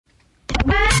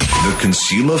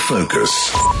Consumer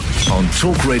Focus on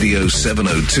Talk Radio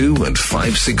 702 and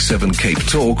 567 Cape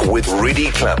Talk with Rudy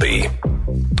Clappy.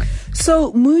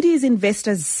 So Moody's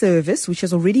Investors Service, which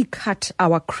has already cut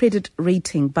our credit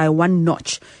rating by one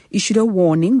notch, issued a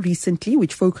warning recently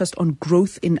which focused on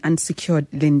growth in unsecured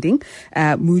lending.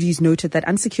 Moody's noted that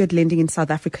unsecured lending in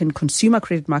South African consumer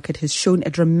credit market has shown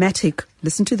a dramatic,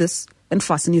 listen to this and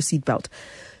fasten your seatbelt,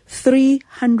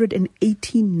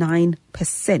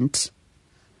 389%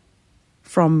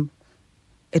 from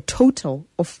a total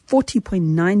of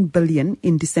 40.9 billion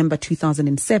in December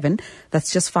 2007,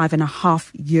 that's just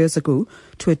 5.5 years ago,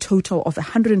 to a total of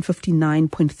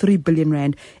 159.3 billion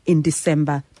rand in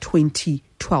December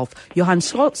 2012. Johan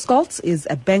Scholtz is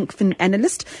a bank fin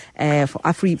analyst for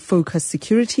Afri-Focus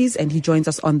Securities, and he joins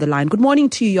us on the line. Good morning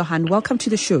to you, Johan. Welcome to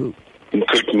the show.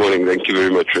 Good morning. Thank you very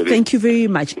much, Rudy. Thank you very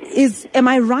much. Am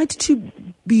I right to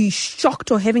be shocked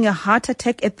or having a heart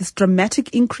attack at this dramatic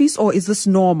increase, or is this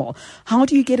normal? How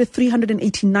do you get a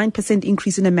 389%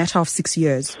 increase in a matter of 6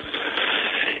 years?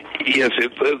 Yes,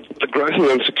 the growth in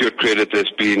unsecured credit has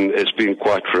been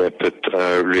quite rapid,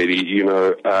 really.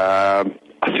 I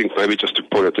think maybe just to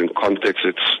put it in context,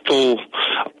 it's still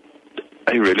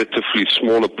a relatively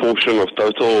smaller portion of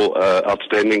total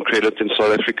outstanding credit in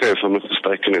South Africa. If I'm not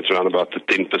mistaken, it's around about the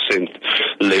 10%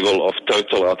 level of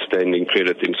total outstanding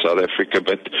credit in South Africa.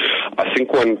 But I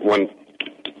think one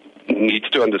needs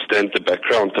to understand the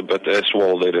background a bit as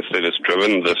well that has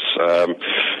driven this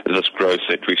growth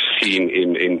that we've seen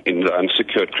in the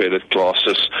unsecured credit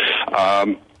classes.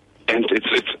 And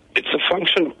it's a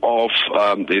function of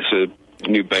there's a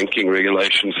new banking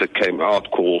regulations that came out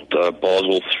called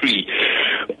Basel III,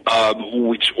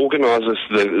 which organizes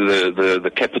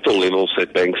the capital levels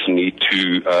that banks need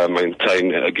to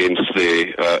maintain against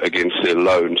their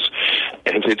loans,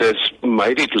 and it has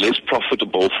made it less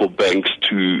profitable for banks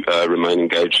to remain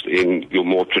engaged in your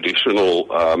more traditional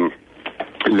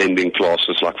lending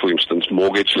classes, like for instance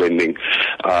mortgage lending,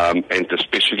 and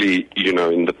especially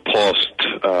in the past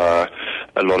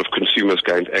a lot of consumers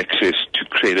gained access to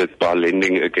credit by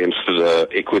lending against the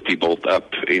equity built up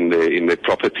in their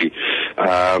property.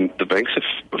 The banks have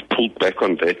pulled back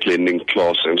on that lending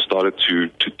class and started to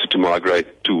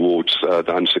migrate towards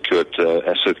the unsecured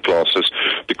asset classes,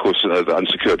 because the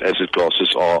unsecured asset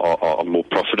classes are more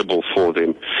profitable for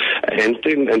them. And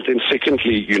then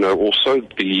secondly, also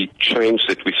the change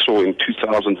that we saw in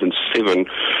 2007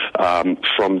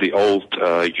 from the old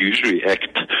Usury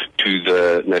Act to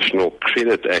the National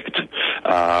Credit Act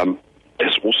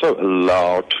has also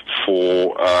allowed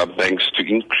for banks to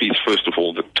increase, first of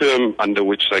all, the term under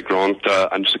which they grant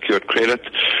unsecured credit,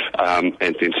 and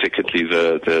then secondly,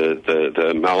 the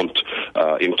amount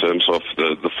in terms of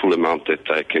the full amount that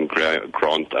they can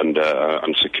grant under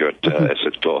unsecured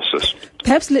asset classes.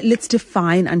 Perhaps let's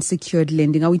define unsecured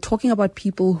lending. Are we talking about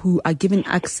people who are given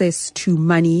access to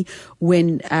money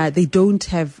when they don't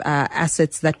have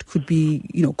assets that could be,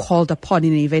 called upon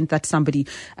in an event that somebody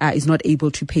is not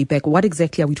able to pay back? What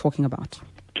exactly are we talking about?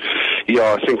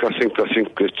 Yeah, I think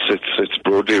it's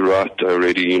broadly right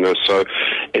already. So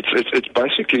it's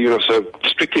basically, so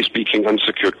strictly speaking,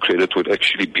 unsecured credit would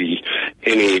actually be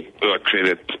any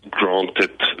credit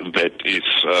granted that is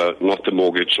not a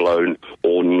mortgage loan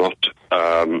or not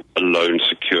a loan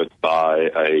secured by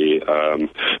a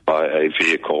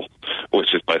vehicle,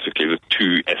 which is basically the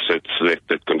two assets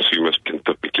that consumers can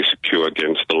typically secure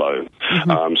against the loan.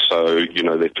 Mm-hmm. So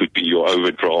that would be your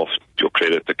overdraft, your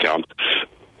credit account.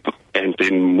 And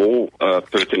then more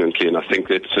pertinently, and I think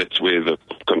that's where the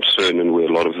concern and where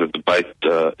a lot of the debate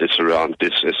is around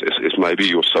this, is maybe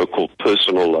your so-called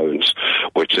personal loans,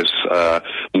 which is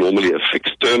normally a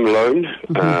fixed-term loan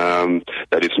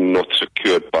that is not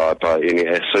secured by any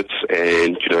assets,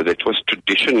 and that was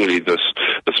traditionally the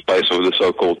space of the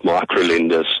so-called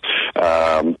micro-lenders,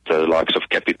 the likes of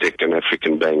Capitec and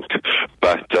African Bank.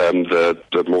 But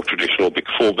the more traditional Big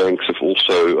Four banks have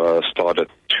also started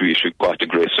to issue quite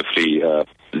aggressively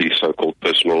these so-called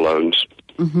personal loans.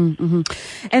 Mm-hmm, mm-hmm.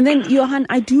 And then, Johan,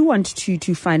 I do want to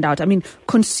find out,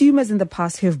 consumers in the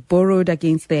past have borrowed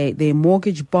against their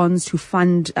mortgage bonds to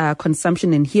fund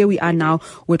consumption, and here we are now,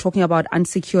 we're talking about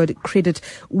unsecured credit.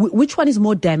 Which one is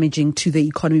more damaging to the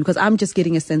economy? Because I'm just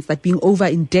getting a sense that being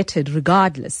over-indebted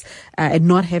regardless and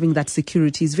not having that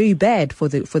security is very bad for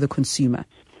the consumer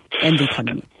and the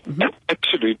economy. Mm-hmm.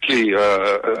 Absolutely,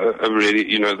 really.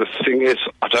 The thing is,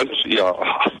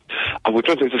 I would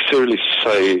not necessarily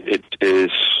say it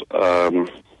is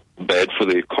bad for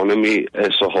the economy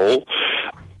as a whole,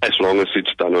 as long as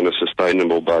it's done on a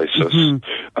sustainable basis.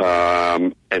 Mm-hmm.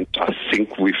 And I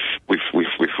think we've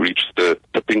reached the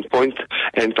tipping point,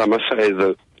 and I must say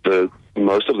the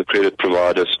most of the credit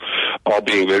providers are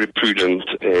being very prudent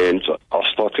and are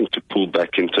starting to pull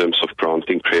back in terms of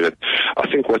granting credit. I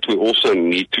think what we also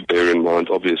need to bear in mind,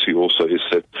 obviously, also is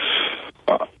that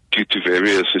due to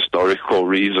various historical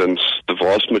reasons, the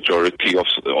vast majority of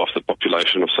the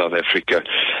population of South Africa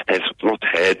has not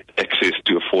had access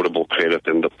to affordable credit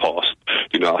in the past.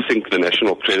 I think the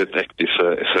National Credit Act is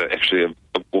actually a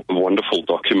wonderful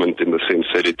document in the sense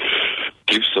that it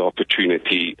gives the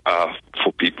opportunity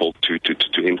for people to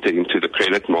enter into the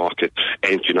credit market,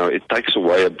 and it takes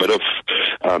away the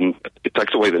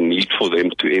need for them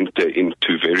to enter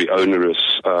into very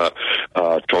onerous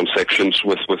transactions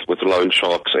with loan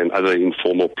sharks and other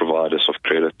informal providers of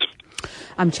credit.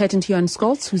 I'm chatting to Johan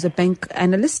Scholz, who's a bank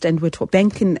analyst, and we're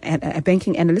banking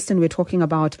analyst, and we're talking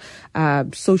about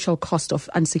social cost of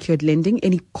unsecured lending.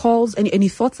 Any calls, any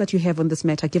thoughts that you have on this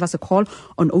matter? Give us a call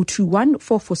on 021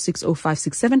 446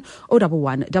 0567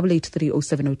 011 883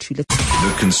 0702. The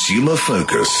Consumer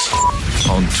Focus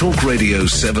on Talk Radio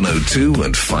 702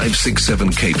 and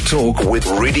 567 Cape Talk with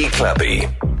Rudy Clappy.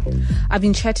 I've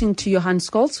been chatting to Johan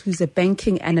Scholz, who's a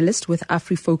banking analyst with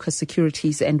AfriFocus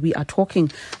Securities, and we are talking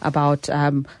about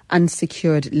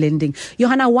unsecured lending.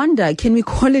 Johan, I wonder, can we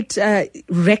call it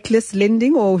reckless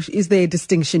lending, or is there a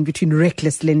distinction between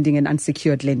reckless lending and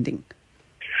unsecured lending?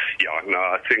 Yeah, no,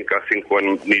 I think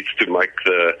one needs to make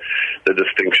the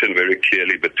distinction very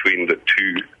clearly between the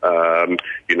two. I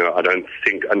don't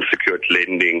think unsecured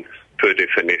lending per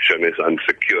definition is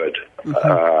unsecured,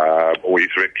 or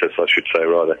is reckless, I should say,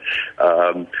 rather.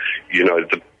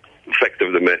 The fact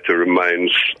of the matter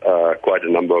remains quite a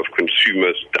number of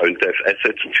consumers don't have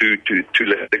assets to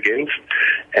lend against,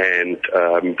 and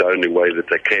the only way that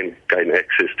they can gain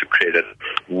access to credit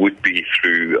would be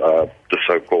through the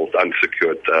so-called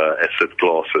unsecured asset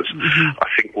classes. I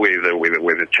think where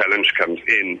the challenge comes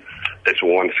in is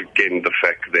once again the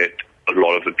fact that a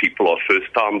lot of the people are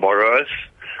first-time borrowers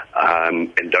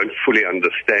and don't fully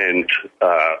understand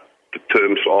the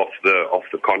terms of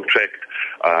the contract,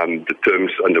 the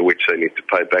terms under which they need to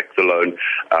pay back the loan.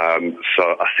 So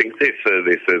I think there's an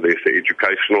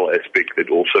educational aspect that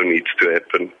also needs to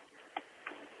happen.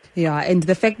 Yeah, and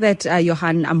the fact that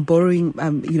Johan, I'm borrowing,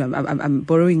 I'm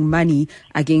borrowing money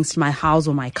against my house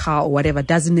or my car or whatever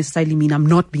doesn't necessarily mean I'm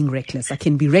not being reckless. I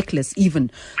can be reckless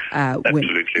even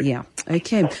Absolutely. Yeah.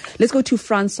 Okay, let's go to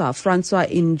Francois. Francois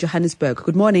in Johannesburg.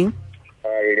 Good morning.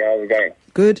 Hi, how's it going?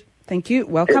 Good, thank you.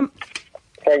 Welcome.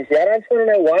 Thanks. Yeah, I just want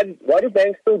to know why do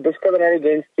banks still discriminate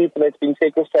against people that's been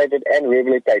sequestrated and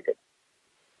rehabilitated?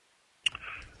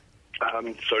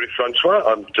 Sorry, Francois,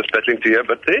 I'm just battling to hear a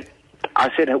bit there.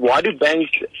 I said, why do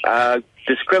banks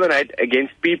discriminate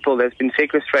against people that's been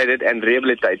sequestrated and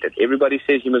rehabilitated? Everybody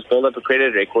says you must build up a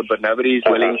credit record, but nobody is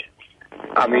willing.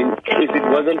 I mean, if it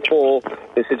wasn't for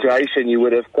the situation, you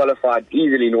would have qualified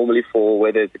easily normally for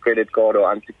whether it's a credit card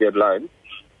or unsecured loan.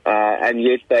 And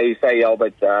yet they say, yeah,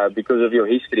 but because of your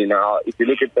history now, if you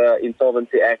look at the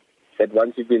Insolvency Act, that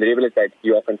once you've been rehabilitated,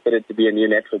 you are considered to be a new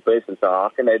natural person. So how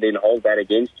can they then hold that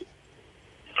against you?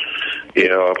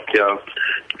 Yeah.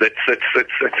 That's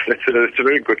a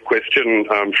very good question,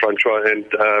 Francois. And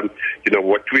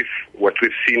what we've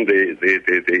seen there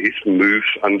is moves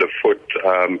underfoot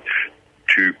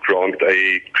to grant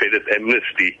a credit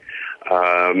amnesty.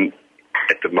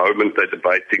 At the moment, they're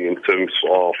debating in terms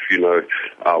of,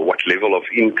 what level of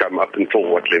income, up until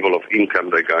what level of income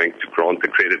they're going to grant the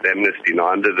credit amnesty. Now,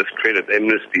 under this credit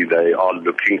amnesty, they are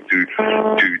looking to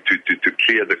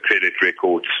clear the credit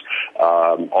records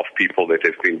of people that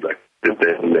have been blacklisted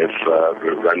and have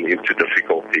run into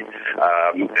difficulty.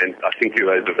 And I think you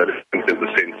raised a valid point in the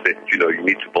sense that, you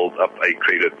need to build up a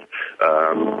credit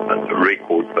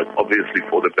record, but obviously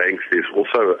for the banks, there's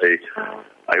also a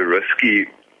risky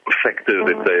factor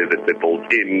that they build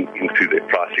into their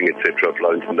pricing, etc., of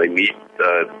loans, and they need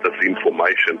this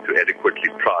information to adequately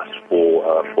price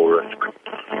for risk.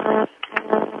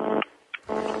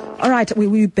 All right,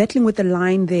 we're battling with the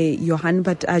line there, Johan,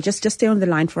 but just stay on the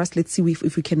line for us. Let's see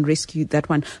if we can rescue that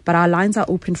one. But our lines are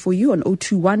open for you on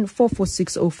 021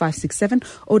 446 0567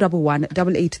 011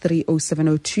 883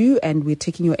 0702, and we're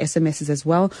taking your SMSs as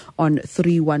well on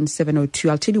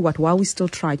 31702. I'll tell you what, while we still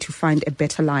try to find a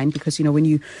better line, because when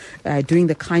you doing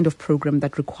the kind of program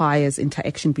that requires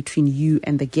interaction between you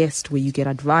and the guest, where you get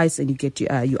advice and you get you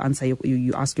answer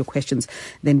you ask your questions,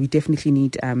 then we definitely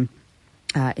need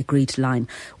a great line.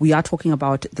 We are talking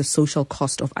about the social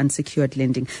cost of unsecured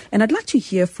lending. And I'd like to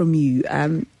hear from you,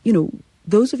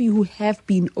 those of you who have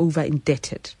been over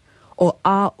indebted or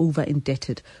are over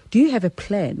indebted, do you have a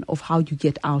plan of how you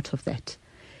get out of that?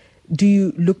 do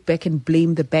you look back and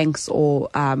blame the banks or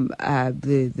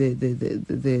the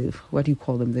what do you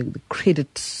call them, the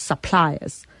credit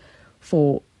suppliers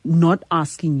for not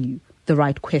asking you the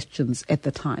right questions at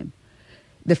the time?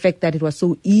 The fact that it was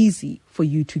so easy for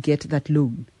you to get that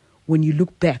loan, when you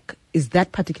look back, is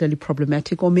that particularly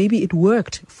problematic? Or maybe it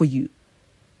worked for you.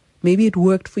 Maybe it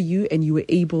worked for you and you were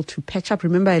able to patch up.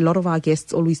 Remember, a lot of our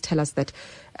guests always tell us that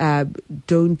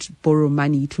don't borrow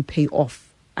money to pay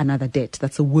off another debt.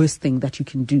 That's the worst thing that you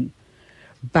can do.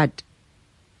 But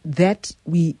that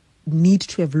we need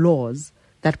to have laws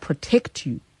that protect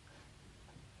you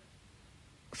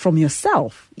from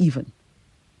yourself even.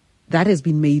 That has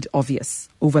been made obvious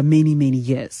over many, many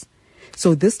years.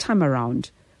 So this time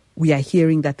around, we are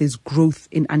hearing that there's growth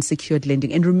in unsecured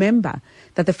lending. And remember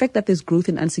that the fact that there's growth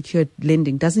in unsecured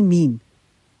lending doesn't mean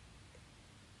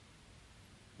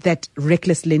that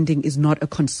reckless lending is not a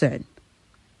concern.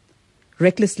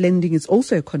 Reckless lending is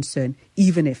also a concern,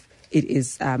 even if it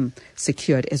is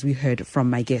secured, as we heard from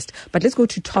my guest. But let's go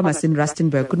to Thomas in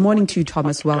Rustenburg. Good morning to you,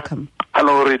 Thomas. Welcome.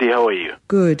 Hello, Reddy. How are you?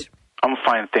 Good. I'm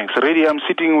fine, thanks. Reddy, I'm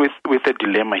sitting with a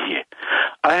dilemma here.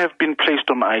 I have been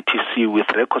placed on ITC with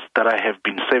records that I have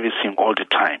been servicing all the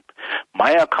time.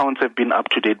 My accounts have been up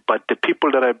to date, but the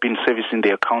people that I've been servicing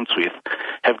the accounts with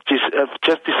have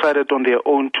just decided on their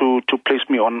own to place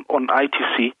me on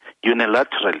ITC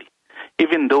unilaterally,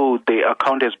 even though the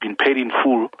account has been paid in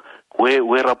full,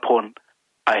 whereupon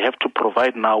I have to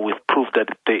provide now with proof that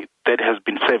that has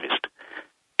been serviced.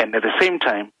 And at the same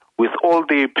time, with all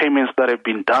the payments that have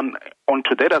been done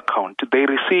onto that account, they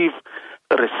receive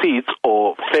receipts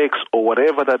or fax or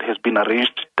whatever that has been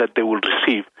arranged that they will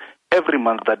receive every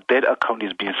month that account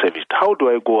is being serviced. How do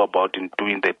I go about in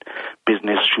doing that?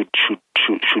 Business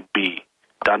should be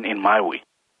done in my way.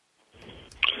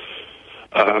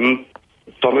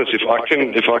 Thomas, if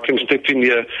I can step in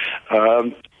here,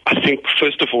 I think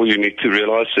first of all you need to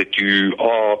realize that you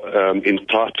are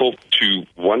entitled to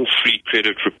one free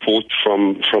credit report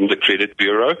from the credit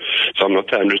bureau. So I'm not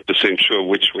 100% sure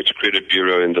which credit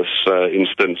bureau in this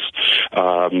instance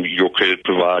your credit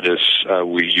providers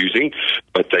were using,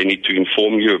 but they need to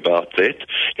inform you about that,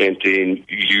 and then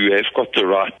you have got the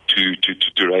right to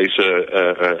raise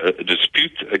a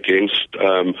dispute against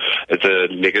the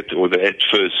negative or the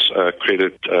adverse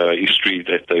credit history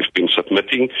that they've been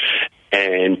submitting.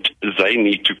 And they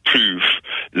need to prove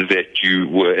that you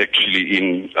were actually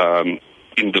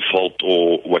in default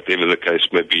or whatever the case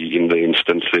may be in the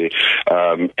instance there.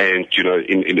 And you know,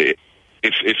 if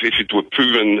it were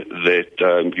proven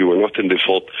that you were not in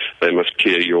default, they must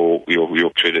clear your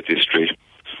credit history.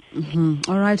 Mm-hmm.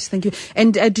 All right, thank you.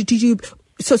 And did you?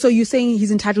 So you're saying he's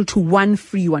entitled to one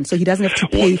free one, so he doesn't have to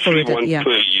pay for it. One yeah.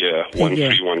 per year. One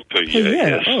free one per year.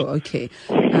 Yes. Oh, okay.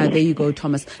 There you go,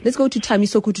 Thomas. Let's go to Tammy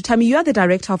Sokutu. Tammy, you are the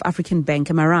director of African Bank,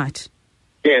 am I right?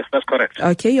 Yes, that's correct.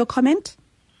 Okay, your comment?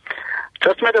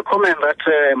 Just made a comment that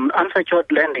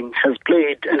unsecured lending has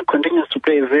played and continues to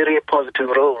play a very positive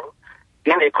role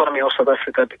in the economy of South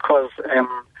Africa because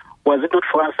was it not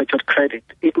for unsecured credit,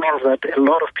 it means that a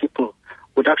lot of people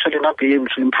would actually not be able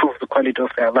to improve the quality of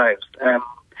their lives.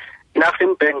 In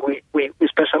African Bank, we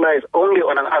specialize only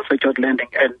on an unsecured lending,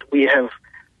 and we have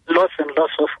lots and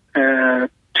lots of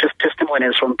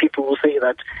testimonies from people who say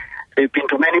that they've been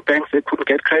to many banks, they couldn't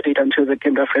get credit until they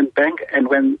came to African Bank, and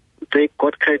when they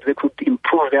got credit, they could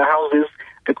improve their houses,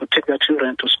 they could take their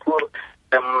children to school,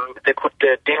 they could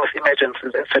deal with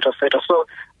emergencies, etc., etc. So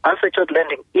unsecured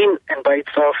lending in and by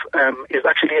itself is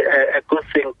actually a good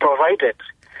thing, provided,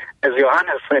 as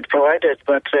Johannes said, provided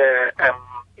that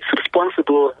it's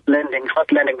responsible lending,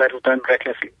 not lending that is done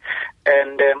recklessly.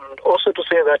 And also to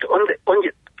say that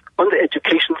on the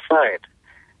education side,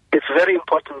 it's very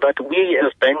important that we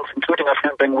as banks, including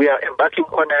African Bank, we are embarking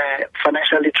on a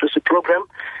financial literacy program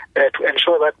to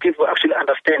ensure that people actually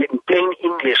understand in plain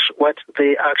English what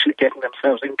they are actually getting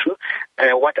themselves into,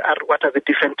 what are the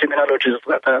different terminologies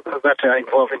that are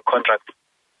involved in contracts.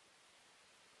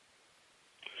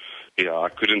 Yeah, I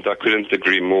couldn't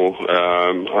agree more.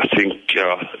 I think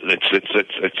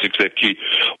that's exactly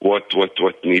what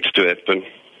needs to happen.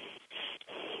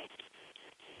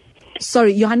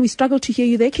 Sorry, Johan, we struggled to hear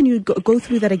you there. Can you go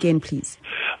through that again, please?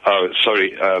 Oh,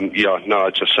 sorry. I'm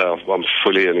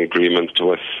fully in agreement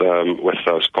with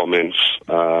those comments.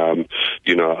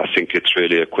 I think it's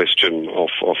really a question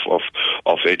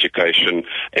of education,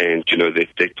 and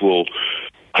that will,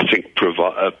 I think,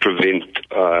 prevent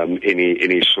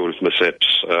any sort of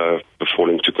mishaps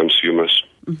befalling to consumers.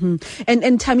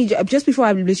 And Tammy, just before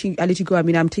I let you go, I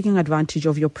mean, I'm taking advantage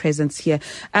of your presence here.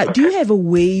 Do you have a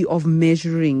way of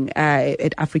measuring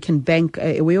at African Bank,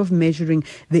 a way of measuring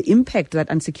the impact that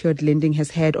unsecured lending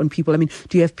has had on people? I mean,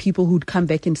 do you have people who'd come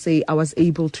back and say, I was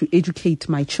able to educate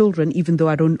my children even though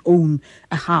I don't own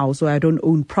a house or I don't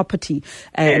own property?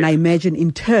 And I imagine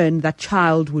in turn that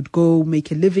child would go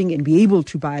make a living and be able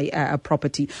to buy a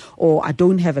property. Or I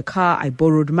don't have a car, I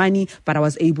borrowed money, but I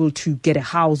was able to get a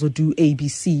house or do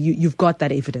ABC. You've got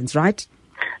that evidence, right?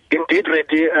 Indeed,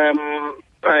 Reddy.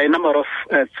 A number of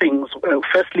things.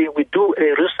 Firstly, we do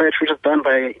a research which is done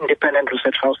by an independent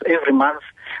research house every month.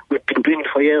 We've been doing it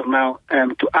for years now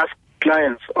to ask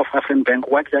clients of African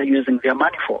Bank what they're using their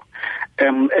money for.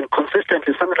 And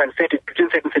consistently, something like between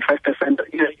 30 and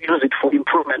 35% use it for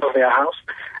improvement of their house.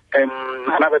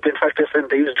 Another 25%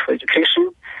 they use it for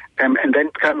education. And then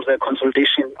it becomes a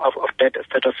consolidation of debt,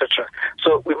 etc., etc.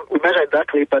 So we measure it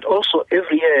that way, but also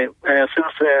every year,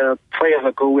 since 4 years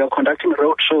ago, we are conducting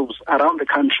road shows around the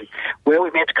country where we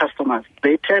meet customers.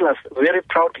 They tell us very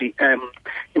proudly,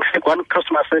 in fact, one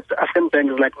customer said, African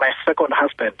Bank is like my second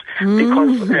husband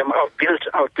because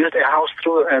I built a house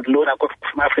through a loan I got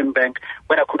from African Bank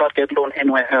when I could not get loan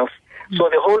anywhere else. So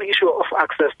the whole issue of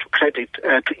access to credit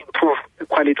to improve the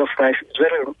quality of life is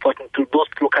very important to those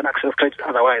who can access credit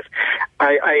otherwise.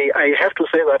 I have to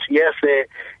say that, yes,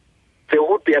 there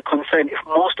would be a concern if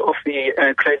most of the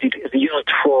credit is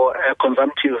used for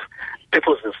consumptive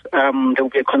purposes. There will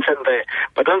be a concern there.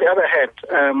 But on the other hand,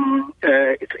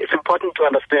 it's important to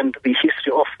understand the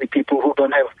history of the people who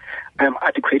don't have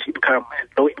adequate income and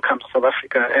low income in South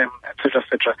Africa, etc.,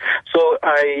 etc. So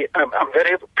I'm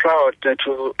very proud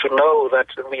to know that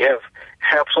we have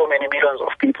helped so many millions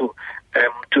of people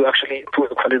to actually improve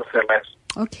the quality of their lives.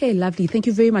 Okay, lovely. Thank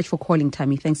you very much for calling,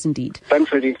 Tammy. Thanks indeed.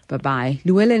 Thanks, Rudy. Bye-bye.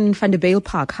 Llewellyn in Van der Bijl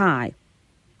Park, hi.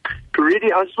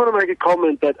 Really, I just want to make a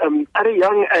comment that at a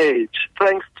young age,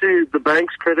 thanks to the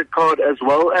bank's credit card as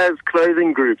well as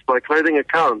clothing groups, like clothing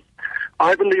accounts,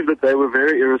 I believe that they were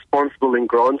very irresponsible in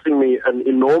granting me an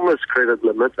enormous credit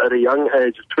limit at a young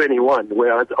age of 21,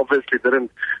 where I obviously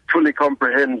didn't fully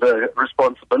comprehend the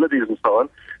responsibilities and so on.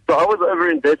 So I was over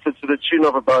indebted to the tune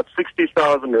of about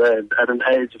 60,000 Rand at an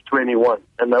age of 21,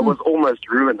 and that was almost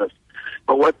ruinous.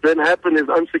 But what then happened is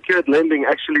unsecured lending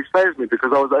actually saved me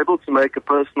because I was able to make a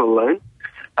personal loan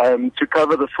to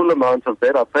cover the full amount of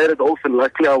debt. I paid it off, and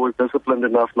luckily I was disciplined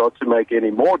enough not to make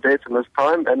any more debt in this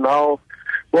time, and now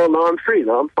I'm free.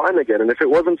 Now I'm fine again. And if it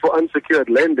wasn't for unsecured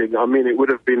lending, I mean, it would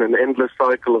have been an endless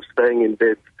cycle of staying in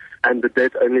debt and the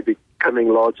debt only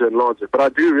becoming larger and larger. But I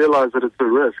do realize that it's a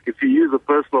risk. If you use a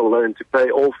personal loan to pay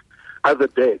off other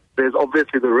debt, there's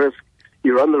obviously the risk.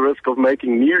 You run the risk of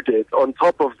making new debt on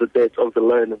top of the debt of the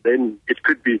loan, and then it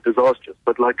could be disastrous.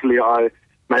 But luckily I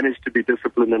managed to be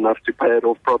disciplined enough to pay it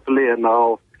off properly, and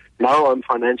now I'm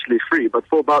financially free. But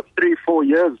for about 3-4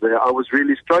 years there, I was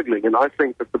really struggling, and I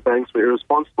think that the banks were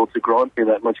irresponsible to grant me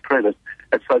that much credit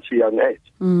at such a young age.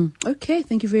 Okay,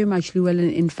 thank you very much, Llewellyn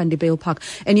in Van der Bijl Park.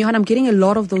 And Johan, I'm getting a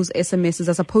lot of those SMSs.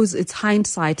 I suppose it's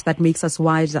hindsight that makes us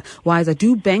wiser.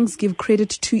 Do banks give credit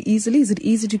too easily? Is it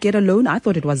easy to get a loan? I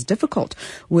thought it was difficult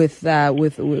with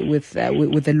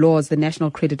the laws, the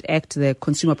National Credit Act, the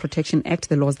Consumer Protection Act,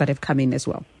 the laws that have come in as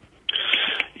well.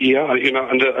 Yeah,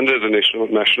 under the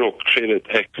National Credit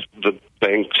Act, the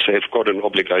banks have got an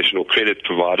obligation, or credit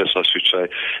providers, I should say,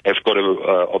 have got an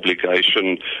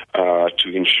obligation to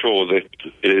ensure that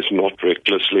it is not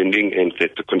reckless lending and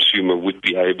that the consumer would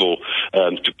be able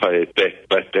to pay it back.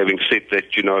 But having said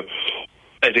that,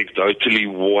 anecdotally,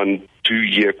 one do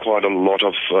hear quite a lot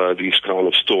of these kind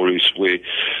of stories where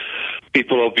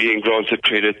people are being granted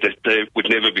credit that they would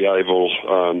never be able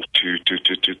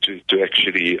to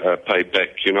actually pay back.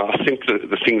 I think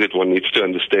the thing that one needs to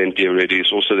understand here already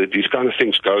is also that these kind of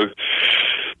things goes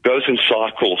in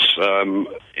cycles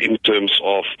in terms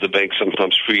of the bank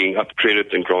sometimes freeing up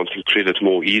credit and granting credit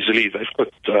more easily. They've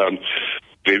got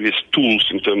various tools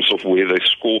in terms of where they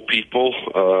score people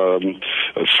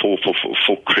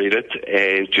for credit,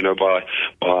 and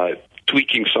by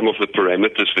tweaking some of the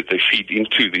parameters that they feed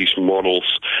into these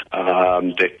models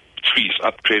that frees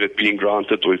up credit being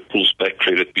granted or it pulls back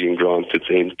credit being granted.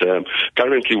 And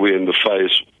currently we're in the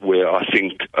phase where I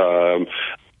think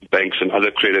banks and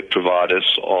other credit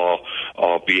providers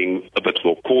are being a bit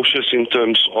more cautious in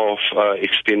terms of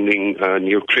extending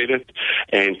new credit,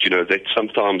 and that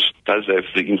sometimes does have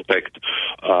the impact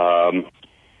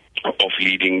of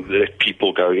leading the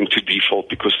people go into default,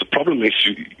 because the problem is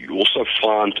you also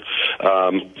find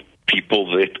people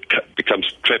that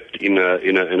becomes trapped in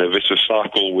a vicious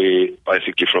cycle where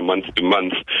basically from month to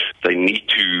month they need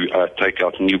to take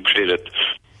out new credit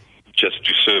just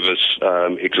to service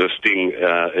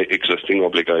existing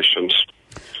obligations.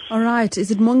 All right.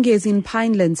 Is it Mongezi in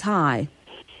Pinelands? Hi.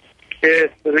 Yes,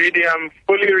 really, I'm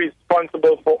fully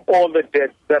responsible for all the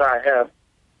debts that I have.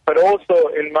 But also,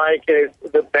 in my case,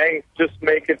 the banks just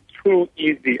make it too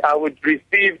easy. I would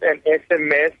receive an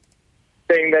SMS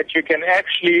saying that you can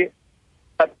actually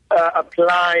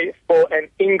apply for an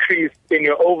increase in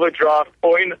your overdraft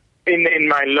or in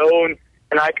my loan,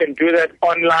 and I can do that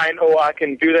online or I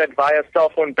can do that via cell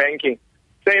phone banking.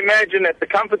 So imagine at the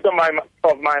comfort of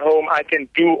my home, I can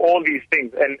do all these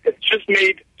things, and it's just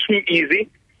made too easy.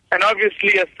 And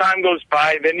obviously, as time goes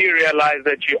by, then you realize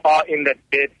that you are in that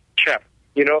debt trap,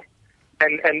 you know,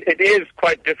 and it is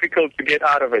quite difficult to get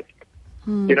out of it,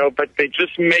 you know, but they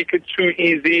just make it too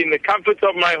easy. In the comfort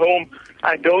of my home,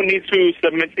 I don't need to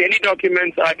submit any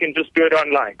documents. I can just do it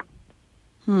online.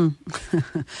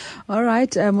 All right,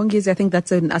 Mongezi, I think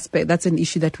that's an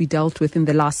issue that we dealt with in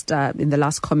the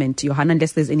last comment, Johan,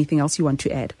 unless there's anything else you want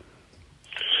to add.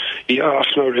 Yeah,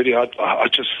 no, really, I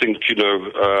just think, you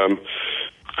know,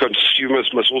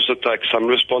 consumers must also take some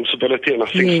responsibility, and I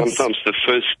think sometimes the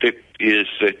first step is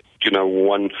that, you know,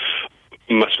 one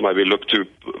must maybe look to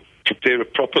prepare a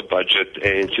proper budget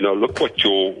and, you know, look what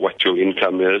your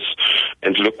income is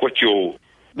and look what your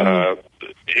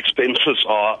expenses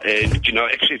are, and, you know,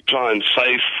 actually try and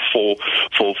save for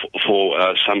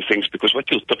some things, because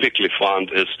what you'll typically find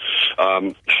is,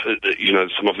 you know,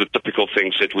 some of the typical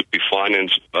things that would be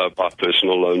financed by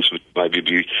personal loans would maybe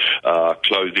be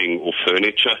clothing or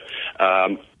furniture.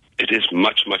 It is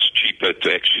much cheaper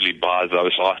to actually buy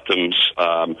those items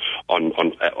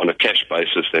on a cash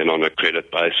basis than on a credit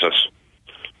basis.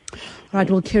 Right,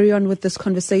 we'll carry on with this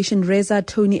conversation. Reza,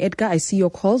 Tony, Edgar, I see your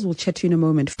calls. We'll chat to you in a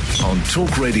moment. On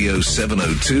Talk Radio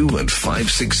 702 and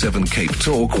 567 Cape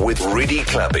Talk with Rudy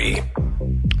Clappy.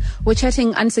 We're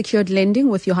chatting unsecured lending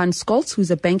with Johan Scholz, who's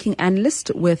a banking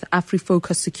analyst with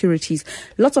AfriFocus Securities.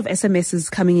 Lots of SMSs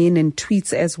coming in and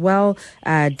tweets as well.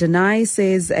 Denai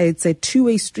says it's a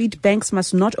two-way street. Banks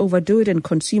must not overdo it, and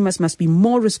consumers must be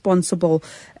more responsible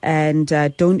and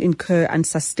don't incur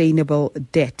unsustainable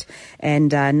debt.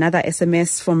 And another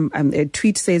SMS from a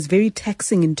tweet says, very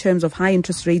taxing in terms of high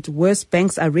interest rates. Worse,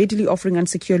 banks are readily offering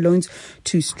unsecured loans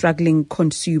to struggling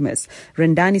consumers.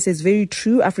 Rendani says, very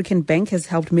true. African Bank has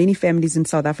helped many families in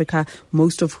South Africa,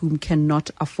 most of whom cannot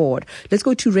afford. Let's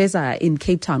go to Reza in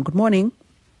Cape Town. Good morning.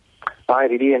 Hi,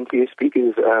 Rudy, and to your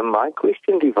speakers. My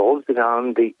question revolves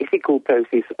around the ethical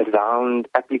process around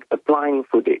applying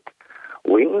for debt.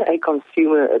 When a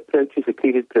consumer approaches a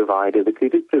credit provider, the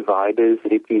credit provider's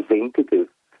representative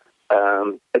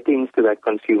attends to that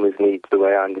consumer's needs, the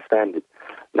way I understand it.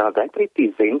 Now, that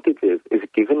representative is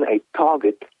given a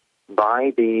target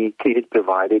by the credit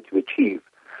provider to achieve.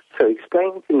 So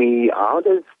explain to me, how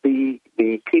does the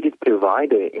credit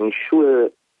provider ensure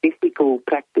ethical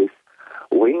practice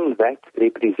when that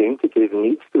representative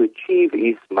needs to achieve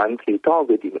his monthly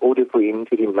target in order for him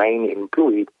to remain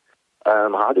employed?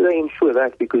 How do they ensure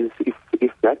that? Because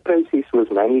if that process was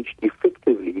managed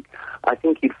effectively, I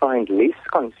think you'd find less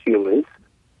consumers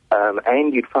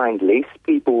and you'd find less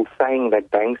people saying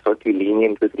that banks are too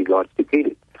lenient with regards to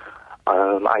credit.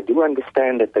 I do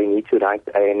understand that they need to write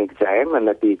an exam, and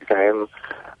that the exam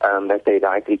that they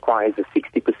write requires a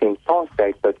 60% pass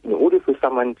rate. But in order for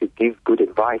someone to give good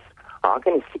advice, how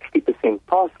can a 60%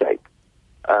 pass rate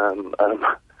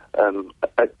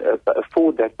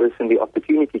afford that person the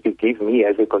opportunity to give me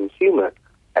as a consumer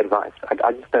advice?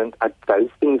 I just don't. Those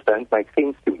things don't make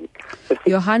sense to me.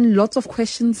 Johan, lots of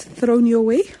questions thrown your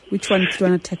way. Which one do you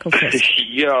want to tackle first?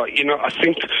 Yeah, you know, I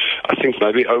think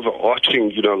maybe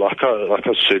overarching, you know, like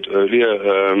I said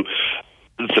earlier,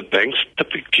 the banks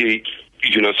typically,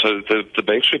 you know, so the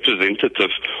bank's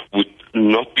representative would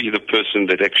not be the person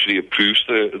that actually approves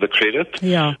the credit.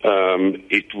 Yeah.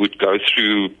 It would go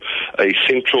through a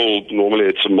central, normally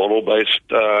it's a model-based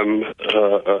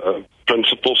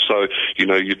principle. So, you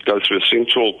know, you'd go through a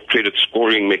central credit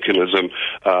scoring mechanism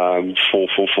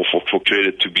for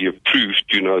credit to be approved,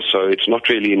 you know. So it's not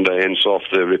really in the hands of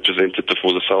the representative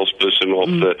or the salesperson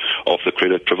of the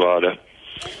credit provider.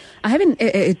 I have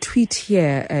a tweet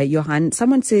here, Johan.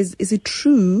 Someone says, is it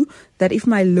true that if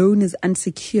my loan is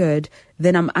unsecured,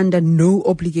 then I'm under no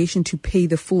obligation to pay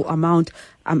the full amount?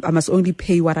 I must only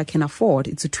pay what I can afford.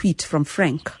 It's a tweet from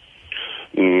Frank.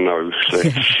 No.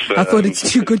 I thought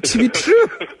it's too good to be true.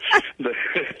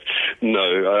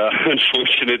 No,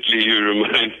 unfortunately,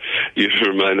 you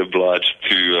remain obliged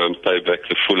to pay back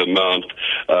the full amount.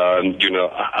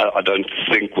 I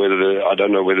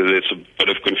don't know whether there's a bit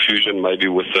of confusion maybe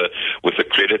with a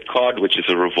credit card, which is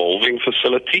a revolving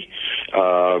facility,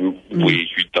 where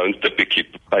you don't typically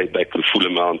pay back the full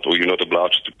amount, or you're not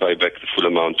obliged to pay back the full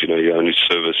amount. You only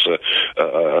service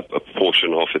a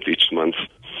portion of it each month.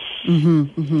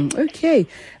 Okay.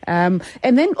 And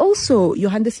then also,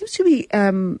 Johan, there seems to be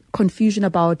confusion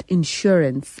about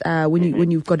insurance.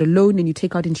 When you've got a loan and you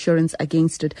take out insurance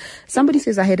against it. Somebody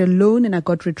says, I had a loan and I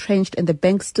got retrenched and the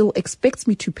bank still expects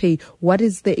me to pay. What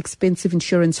is the expensive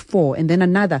insurance for? And then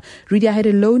another, really, I had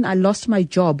a loan, I lost my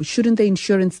job. Shouldn't the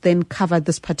insurance then cover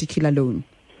this particular loan?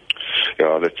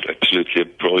 Yeah, that's absolutely a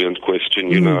brilliant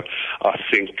question. I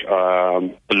think a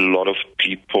lot of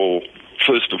people,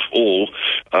 first of all,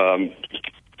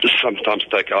 sometimes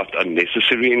take out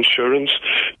unnecessary insurance.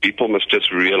 People must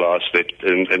just realize that,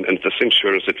 and this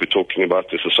insurance that we're talking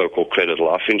about is the so-called credit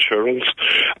life insurance.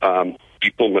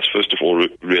 People must first of all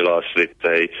realize that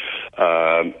they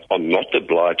are not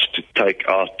obliged to take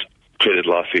out credit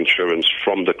life insurance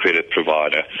from the credit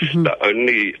provider. The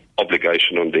only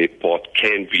obligation on their part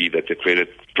can be that the credit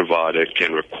provider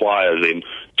can require them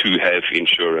to have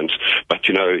insurance. But,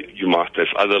 you might have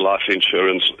other life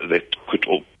insurance that could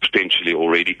potentially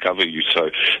already cover you. So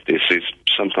there's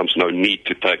sometimes no need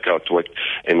to take out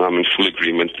and I'm in full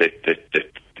agreement that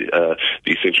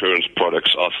these insurance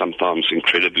products are sometimes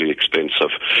incredibly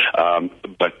expensive.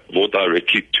 But more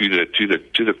directly to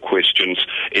the questions,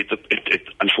 it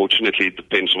unfortunately it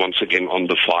depends once again on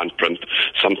the fine print.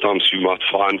 Sometimes you might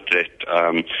find that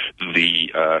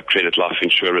the credit life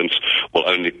insurance will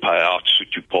only pay out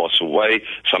should you pass away.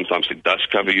 Sometimes it does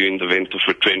cover you in the event of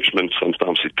retrenchment.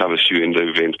 Sometimes it covers you in the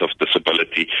event of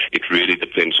disability. It really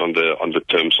depends on the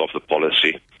terms of the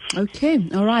policy. Okay,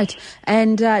 all right.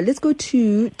 And let's go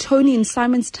to Tony in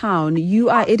Simonstown. You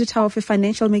are editor of a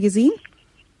financial magazine?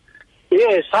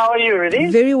 Yes, how are you, Rudy?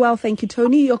 Very well, thank you,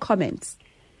 Tony. Your comments?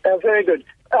 Very good.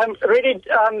 Rudy,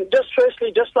 just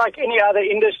firstly, just like any other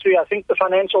industry, I think the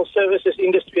financial services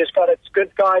industry has got its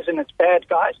good guys and its bad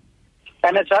guys.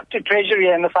 And it's up to Treasury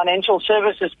and the Financial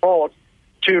Services Board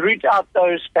to root out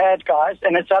those bad guys.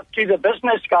 And it's up to the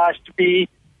business guys to be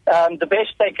the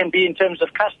best they can be in terms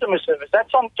of customer service.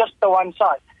 That's on just the one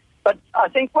side. But I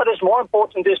think what is more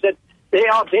important is that there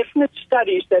are definite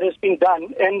studies that has been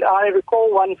done, and I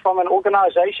recall one from an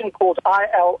organization called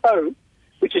ILO,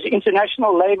 which is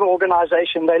International Labour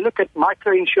Organization. They look at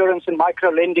microinsurance and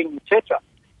microlending, etc.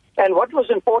 And what was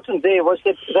important there was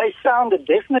that they found a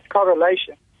definite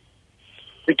correlation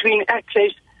between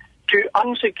access to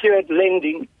unsecured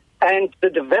lending and the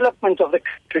development of the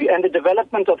country and the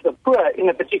development of the poor in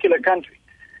a particular country.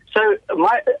 So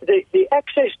the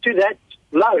access to that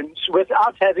loans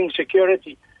without having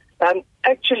security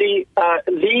actually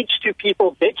leads to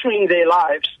people bettering their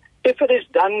lives if it is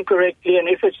done correctly and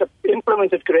if it's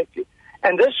implemented correctly.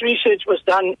 And this research was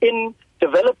done in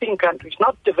developing countries,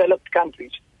 not developed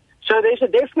countries. So there's a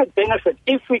definite benefit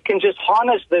if we can just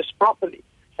harness this properly.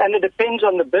 And it depends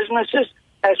on the businesses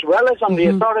as well as on the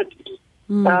authorities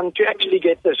to actually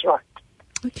get this right.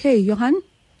 Okay, Johan?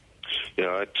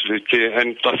 Yeah, absolutely.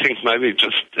 And I think maybe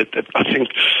I think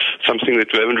something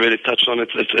that we haven't really touched on,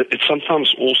 it's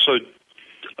sometimes also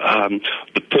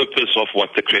the purpose of what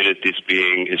the credit is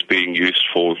being used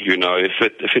for.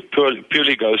 If it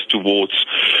purely goes towards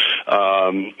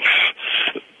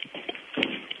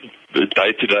the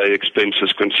day-to-day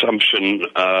expenses, consumption,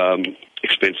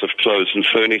 expensive clothes and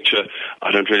furniture,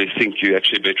 I don't really think you're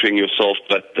actually bettering yourself.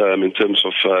 But in terms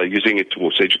of using it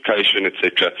towards education,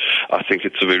 etc., I think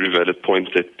it's a very valid point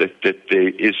that there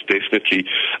is definitely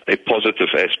a positive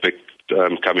aspect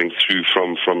coming through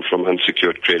from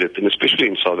unsecured credit, and especially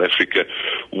in South Africa,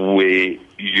 where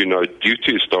due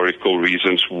to historical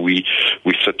reasons, we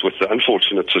sit with the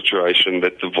unfortunate situation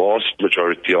that the vast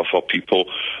majority of our people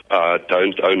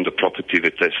don't own the property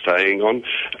that they're staying on,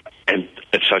 and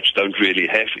as such don't really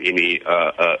have any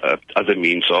other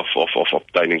means of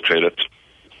obtaining credit.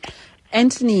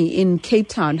 Anthony in Cape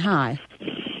Town, hi.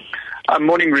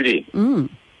 Morning, Rudy.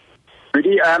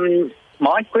 Rudy,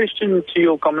 my question to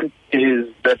your comment is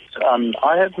that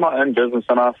I have my own business,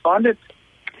 and I find it's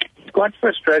quite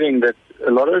frustrating that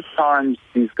a lot of times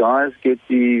these guys get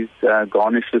these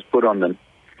garnishes put on them.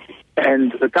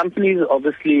 And the companies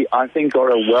obviously, I think, are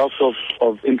a wealth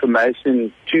of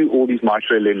information to all these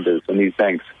micro lenders and these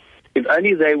banks. If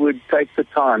only they would take the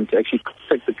time to actually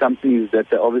contact the companies that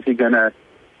they're obviously going to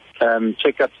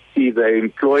check up to see if they're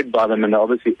employed by them and they're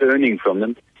obviously earning from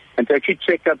them, and to actually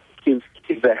check up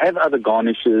if they have other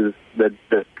garnishes that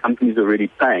the companies are already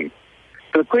paying.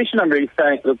 So the question I'm really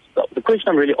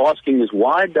asking is,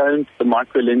 why don't the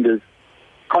micro lenders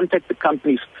contact the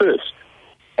companies first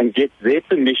and get their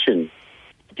permission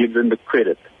to give them the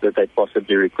credit that they're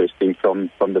possibly requesting from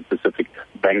the specific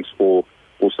banks or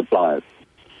suppliers.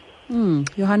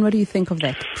 Johan, what do you think of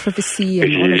that? Privacy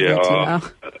and all of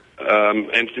that. Yeah.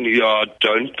 Anthony, I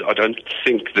don't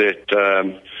think that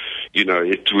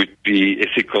it would be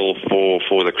ethical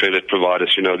for the credit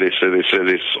providers.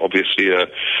 There's obviously a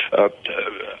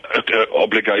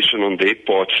obligation on their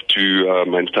part to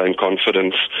maintain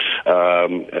confidence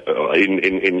in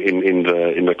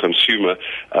the consumer,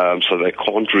 so they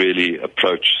can't really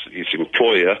approach his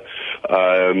employer.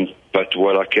 But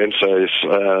what I can say is,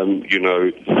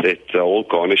 that the whole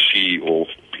garnishee or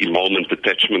emolument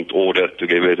detachment order, to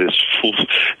give it its full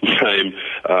name,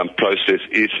 process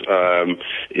is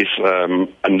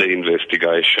under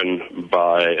investigation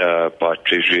by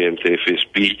Treasury and the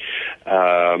FSB.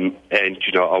 And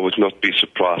I would not be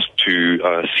surprised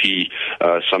to see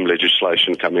some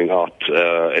legislation coming out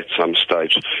at some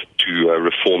stage to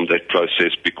reform that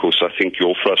process, because I think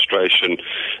your frustration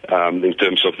in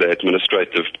terms of the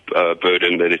administrative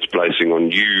burden that it's placing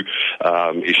on you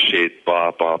is shared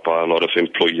by a lot of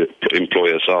employers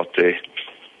out there.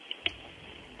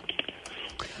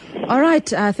 All right.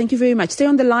 Thank you very much. Stay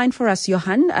on the line for us,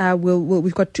 Johan.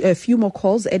 We've got a few more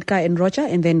calls, Edgar and Roger,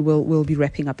 and then we'll be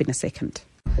wrapping up in a second.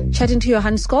 Chatting to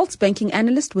Johan Scholtz, banking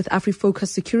analyst with AfriFocus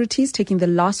Securities, taking the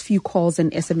last few calls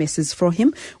and SMSs for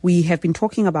him. We have been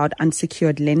talking about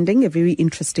unsecured lending, a very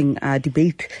interesting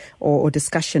debate or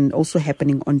discussion also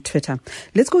happening on Twitter.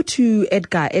 Let's go to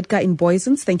Edgar. Edgar in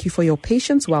Boysons, thank you for your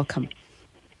patience. Welcome.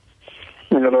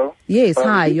 Hello. Yes,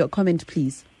 hi. Your comment,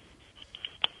 please.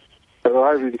 Hello,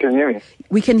 hi, can you hear me?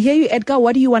 We can hear you, Edgar.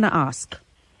 What do you want to ask?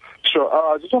 Sure.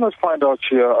 I just want to find out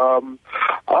here.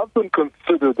 I've been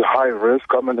considered high risk.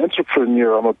 I'm an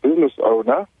entrepreneur. I'm a business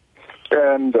owner.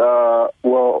 And,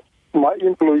 my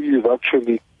employees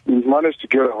actually managed to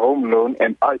get a home loan,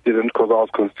 and I didn't because I was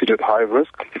considered high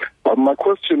risk. My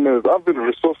question is, I've been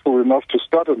resourceful enough to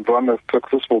start and run a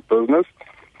successful business,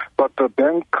 but the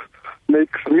bank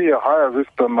makes me a higher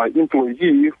risk than my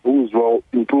employee who's well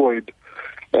employed.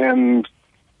 And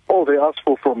all they ask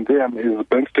for from them is a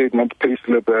bank statement,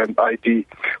 payslip, and ID.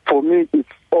 For me, it's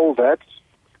all that,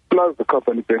 plus the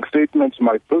company bank statements,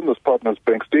 my business partner's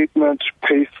bank statements,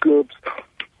 payslips,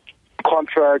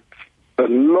 contracts, a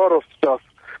lot of stuff.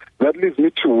 That leads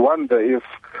me to wonder if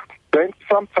banks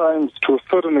sometimes, to a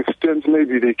certain extent,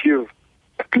 maybe they give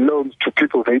loans to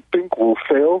people they think will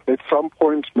fail at some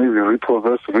point, maybe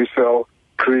repossess, resell,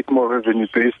 create more revenue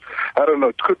base. I don't know,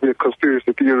 it could be a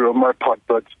conspiracy theory on my part,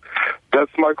 but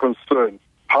that's my concern.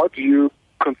 How do you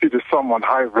consider someone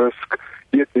high risk,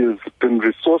 yet has been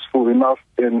resourceful enough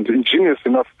and ingenious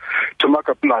enough to make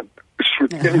a plan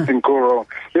should anything go wrong,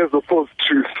 as opposed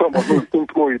to someone who's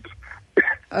employed?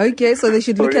 Okay, so they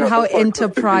should look at how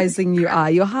enterprising you are.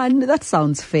 Johan, that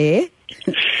sounds fair.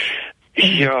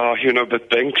 Yeah, but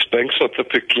banks are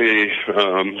typically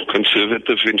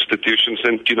conservative institutions,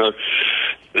 and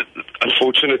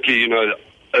unfortunately,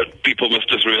 people must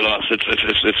just realize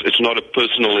it's not a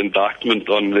personal indictment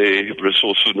on their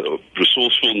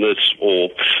resourcefulness or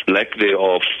lack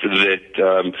thereof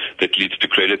that leads to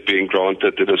credit being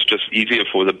granted. It is just easier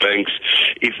for the banks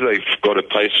if they've got a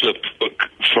payslip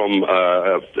from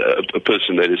a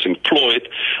person that is employed.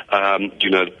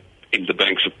 In the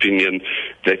bank's opinion,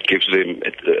 that gives them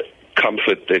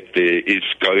comfort that there is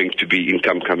going to be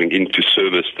income coming in to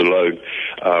service the loan,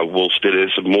 whilst it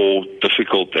is a more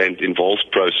difficult and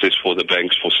involved process for the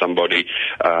banks for somebody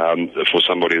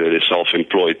that is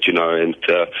self-employed, and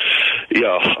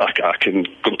I can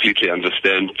completely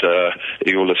understand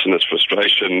your listeners'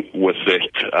 frustration with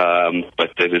that, but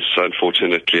that is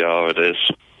unfortunately how it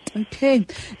is. Okay,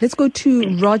 let's go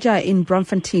to Roger in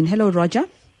Braamfontein. Hello, Roger.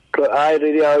 Hi,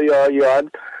 Ridi. How are you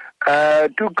on?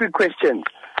 Two quick questions.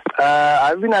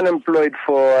 I've been unemployed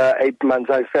for 8 months.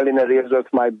 I fell in arrears with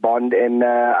my bond, and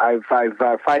I've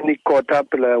finally caught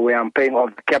up where I'm paying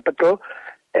off the capital,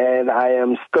 and I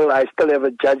still have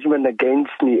a judgment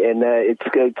against me, and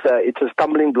it's a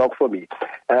stumbling block for me.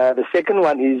 The second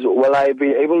one is, will I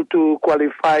be able to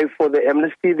qualify for the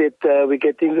amnesty that we're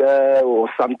getting or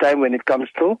sometime when it comes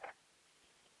through?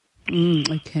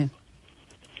 Okay.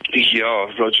 Yeah,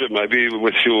 Roger, maybe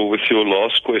with your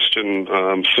last question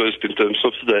first, in terms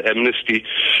of the amnesty,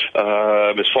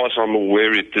 as far as I'm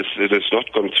aware, it has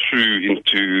not gone through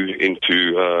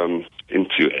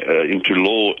into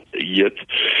law yet,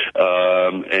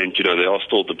 and they are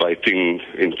still debating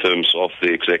in terms of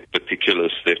the exact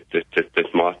particulars that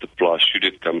might apply should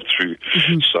it come through.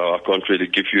 Mm-hmm. So I can't really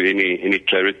give you any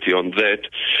clarity on that,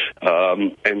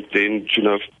 and then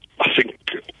I think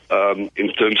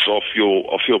in terms of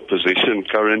your position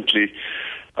currently,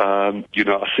 I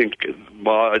think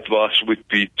my advice would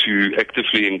be to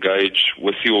actively engage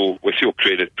with your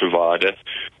credit provider,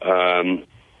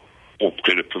 or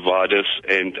credit providers,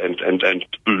 and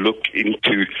look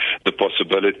into the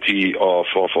possibility of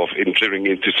entering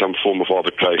into some form of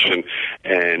arbitration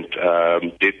and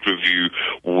debt review,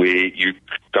 where you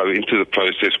go into the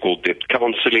process called debt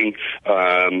counseling,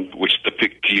 which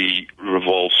typically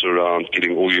revolves around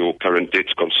getting all your current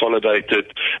debts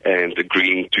consolidated and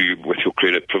agreeing with your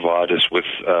credit providers with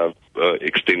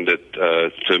extended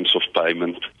terms of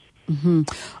payment. Mm-hmm.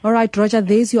 All right, Roger,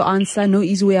 there's your answer. No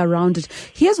easy way around it.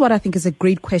 Here's what I think is a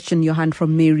great question, Johan,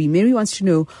 from Mary. Mary wants to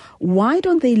know, why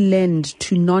don't they lend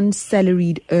to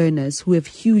non-salaried earners who have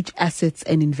huge assets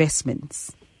and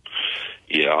investments?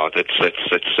 Yeah, that's a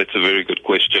very good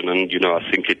question, and I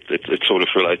think it's sort of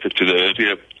related to the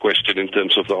earlier question in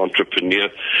terms of the entrepreneur.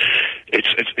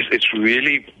 It's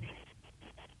really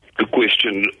a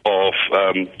question of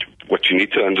what you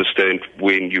need to understand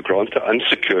when you grant an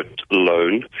unsecured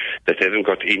loan that hasn't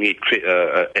got any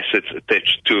assets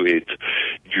attached to it.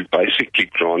 You're basically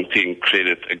granting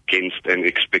credit against an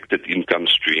expected income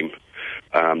stream.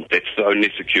 That's the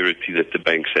only security that the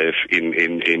banks have in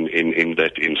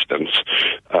that instance.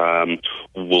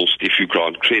 Whilst if you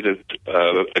grant credit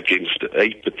against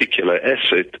a particular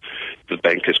asset, the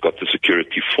bank has got the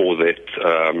security for that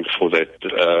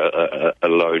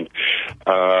loan.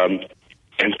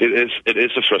 And it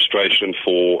is a frustration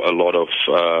for a lot of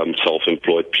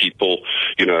self-employed people,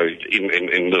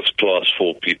 in this class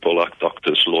for people like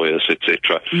doctors, lawyers,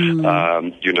 etc.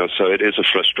 So it is a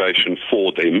frustration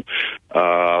for them.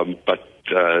 But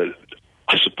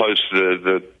I suppose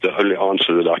the only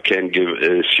answer that I can give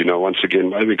is, once again,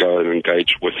 maybe go and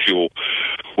engage with your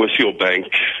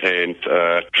bank and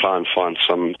try and find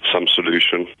some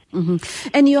solution. Mm-hmm.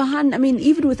 And Johan, I mean,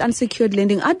 even with unsecured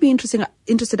lending, I'd be interested, I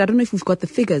don't know if we've got the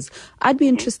figures, I'd be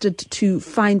interested to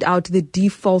find out the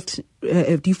defaulting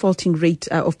rate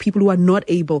of people who are not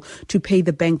able to pay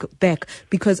the bank back,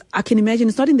 because I can imagine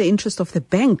it's not in the interest of the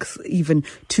banks even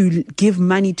to give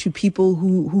money to people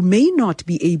who may not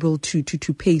be able to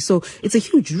pay. So it's a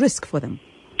huge risk for them.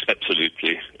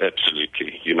 Absolutely. I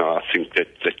think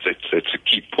that's a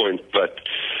key point, but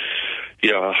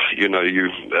yeah,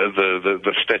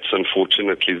 the stats,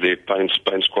 unfortunately, there paints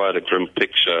quite a grim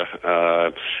picture.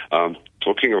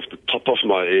 Talking off the top of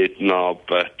my head now,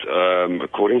 but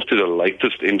according to the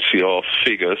latest NCR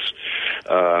figures,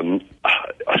 I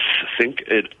think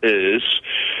it is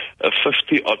a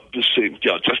 50-odd%,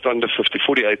 just under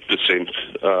 48%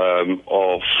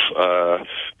 of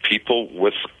people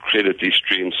with credit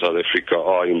history in South Africa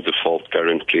are in default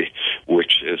currently,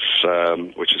 which is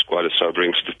quite a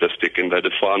sobering statistic. And they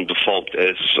define default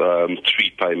as 3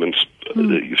 payments.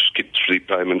 You skip 3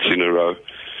 payments in a row.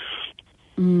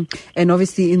 And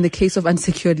obviously, in the case of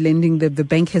unsecured lending, the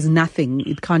bank has nothing.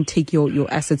 It can't take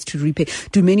your assets to repay.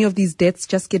 Do many of these debts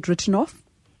just get written off?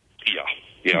 Yeah.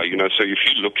 So if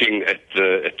you're looking at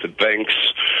the banks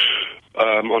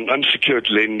on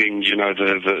unsecured lending,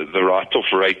 the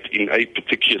write-off rate in a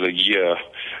particular year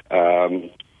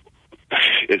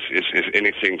is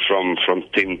anything from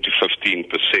 10 to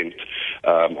 15%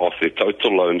 of their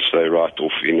total loans they write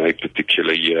off in a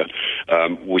particular year,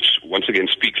 which once again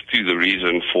speaks to the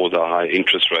reason for the high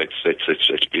interest rates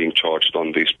that's being charged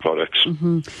on these products.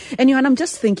 Mm-hmm. And Johan, I'm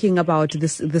just thinking about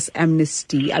this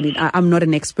amnesty. I mean, I'm not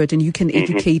an expert, and you can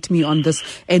educate me on this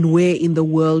and where in the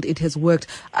world it has worked.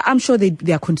 I'm sure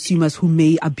there are consumers who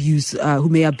may abuse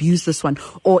this one,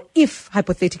 or if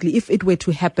hypothetically, if it were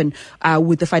to happen,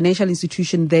 with the financial institution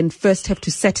then first have to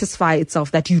satisfy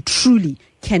itself that you truly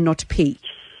cannot pay.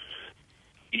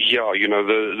 Yeah,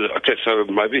 okay, so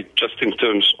maybe just in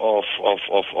terms of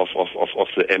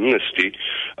the amnesty,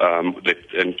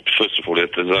 and first of all, there's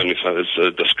only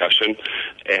a discussion,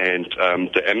 and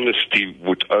the amnesty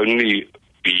would only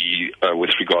be with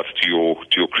regards to your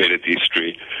credit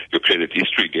history. Your credit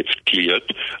history gets cleared,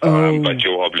 but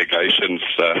your obligations,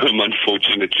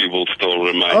 unfortunately, will still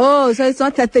remain. Oh, so it's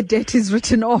not that the debt is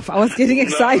written off. I was getting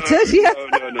excited. No.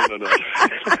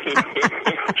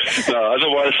 No,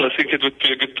 otherwise I think it would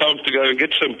be a good time to go and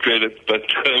get some credit, but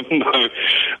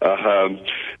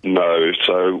no.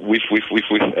 So we've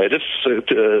had a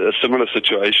similar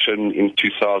situation in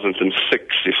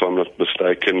 2006, if I'm not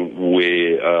mistaken,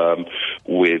 where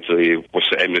there was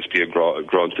the amnesty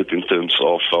granted in terms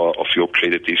of your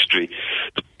credit history.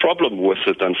 The problem with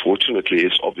it, unfortunately,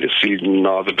 is obviously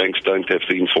now the banks don't have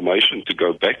the information to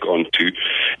go back onto.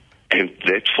 and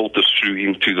that filters through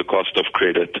into the cost of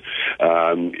credit.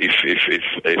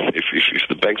 If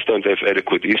the banks don't have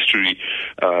adequate history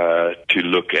to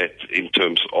look at in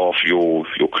terms of your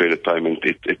credit payment,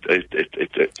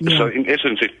 so in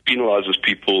essence it penalizes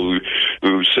people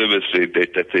who service their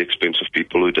debt at the expense of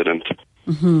people who didn't.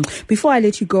 Mm-hmm. Before I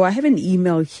let you go, I have an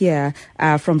email here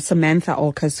from Samantha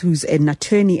Olkers, who's an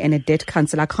attorney and a debt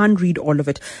counsellor. I can't read all of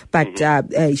it, but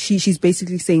she's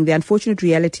basically saying the unfortunate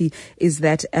reality is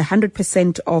that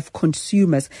 100% of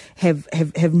consumers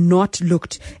have not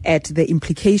looked at the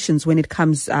implications when it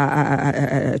comes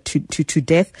to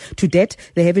debt.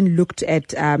 They haven't looked at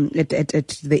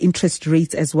the interest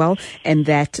rates as well, and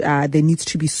that there needs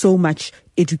to be so much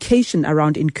education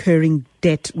around incurring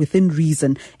debt within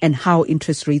reason and how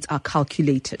interest rates are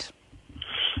calculated.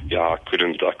 Yeah, I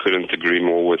couldn't agree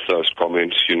more with those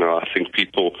comments. I think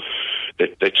people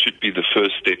that should be the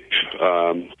first step.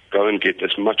 Go and get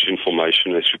as much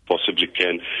information as you possibly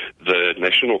can. The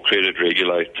National Credit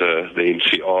Regulator, the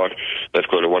NCR, they've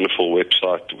got a wonderful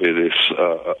website where there's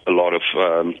a lot of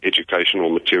educational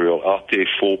material out there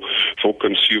for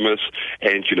consumers.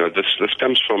 And this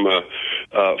comes from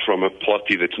a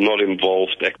party that's not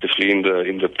involved actively in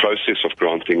the process of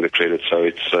granting the credit. So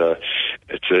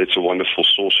it's a wonderful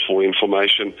source for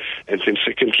information. And then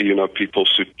secondly, people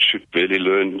should really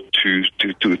learn to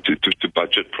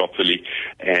budget properly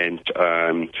and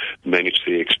manage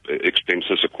their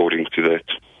expenses according to that.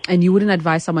 And you wouldn't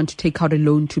advise someone to take out a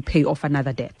loan to pay off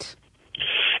another debt?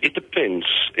 It depends.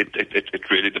 It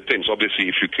really depends. Obviously,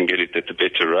 if you can get it at a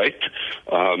better rate,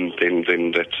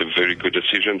 then that's a very good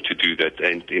decision to do that.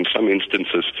 And in some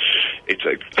instances, it's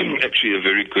actually a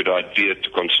very good idea to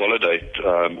consolidate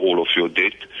all of your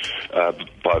debt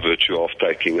by virtue of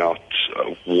taking out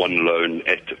one loan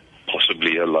at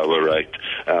possibly a lower rate.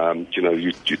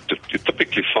 You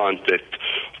typically find that,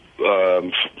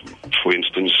 for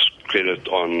instance, credit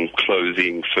on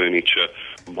clothing, furniture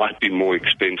might be more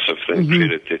expensive than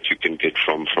credit that you can get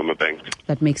from a bank.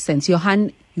 That makes sense.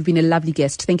 Johan, you've been a lovely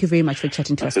guest. Thank you very much for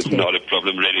chatting to us today. Not a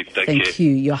problem, really. Thank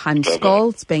you. Johan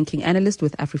Scholz, banking analyst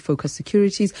with AfriFocus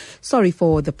Securities. Sorry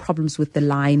for the problems with the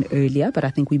line earlier, but I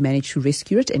think we managed to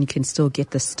rescue it, and you can still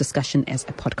get this discussion as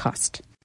a podcast.